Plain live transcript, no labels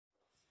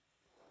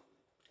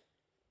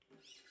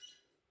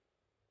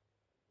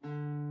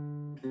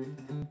I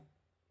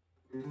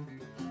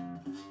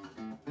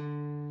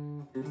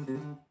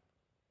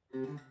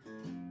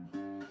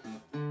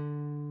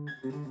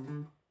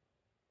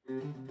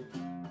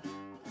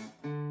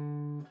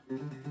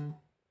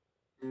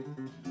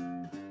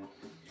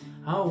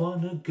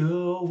want a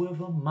girl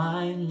with a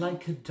mind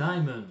like a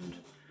diamond.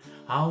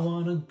 I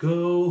want a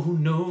girl who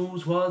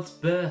knows what's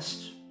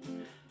best.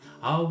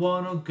 I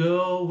want a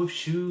girl with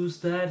shoes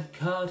that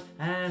cut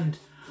and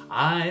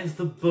eyes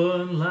that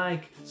burn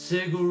like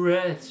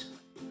cigarettes.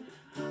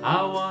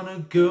 I want a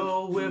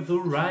girl with the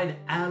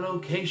right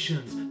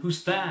allocations,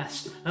 who's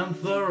fast and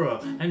thorough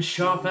and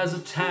sharp as a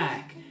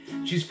tack.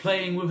 She's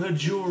playing with her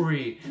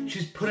jewelry,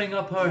 she's putting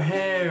up her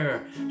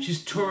hair,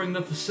 she's touring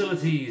the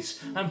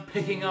facilities and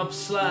picking up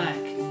slack.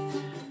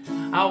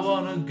 I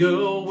want a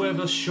girl with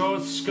a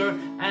short skirt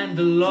and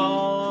a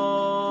long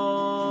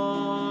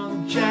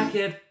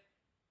jacket.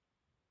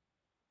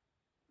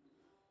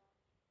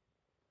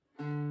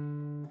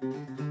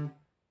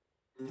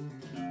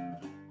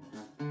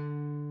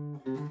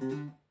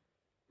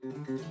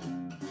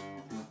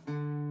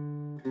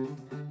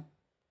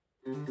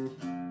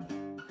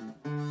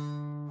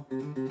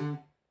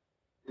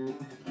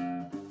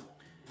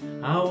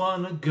 I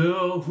want a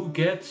girl who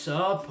gets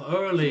up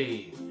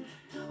early.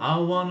 I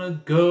want a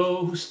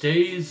girl who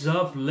stays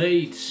up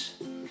late.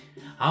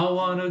 I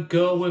want a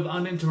girl with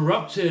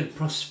uninterrupted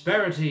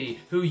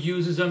prosperity, who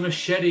uses a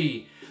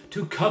machete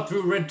to cut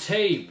through red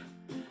tape,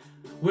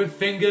 with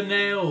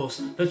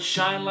fingernails that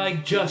shine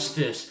like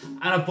justice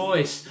and a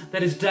voice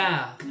that is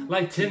dark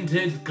like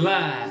tinted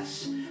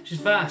glass. She's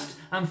fast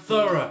and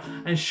thorough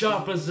and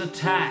sharp as a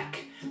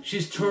tack.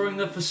 She's touring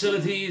the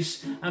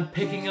facilities and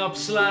picking up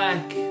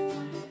slack.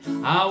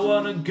 I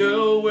want a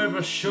girl with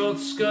a short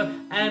skirt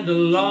and a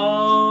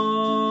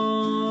long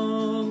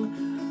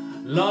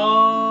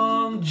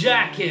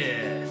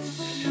jacket.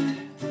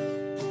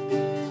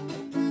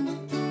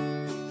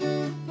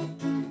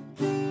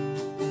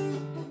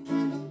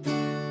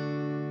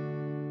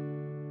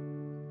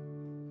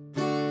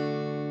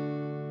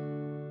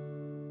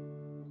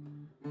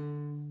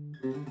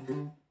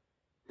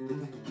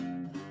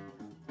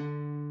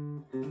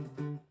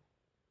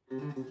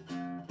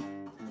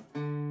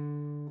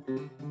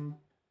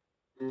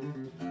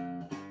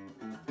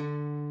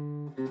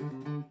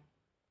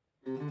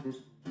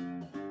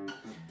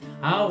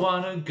 I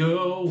want a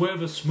girl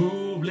with a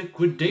smooth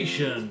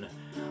liquidation.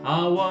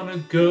 I want a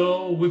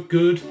girl with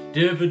good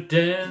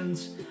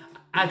dividends.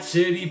 At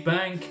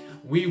Citibank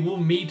we will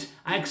meet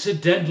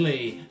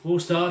accidentally. We'll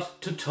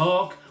start to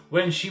talk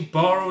when she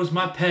borrows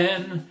my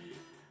pen.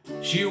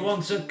 She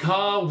wants a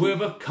car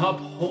with a cup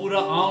holder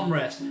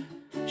armrest.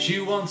 She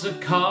wants a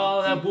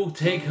car that will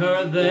take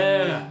her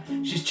there.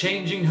 She's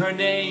changing her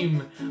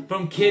name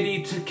from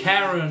Kitty to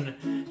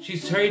Karen.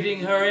 She's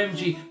trading her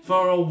MG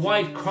for a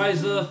white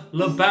Chrysler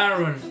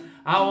LeBaron.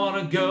 I want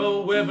a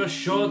girl with a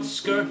short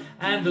skirt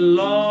and a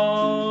long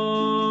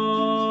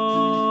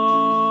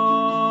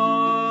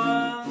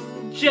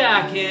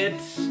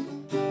jacket.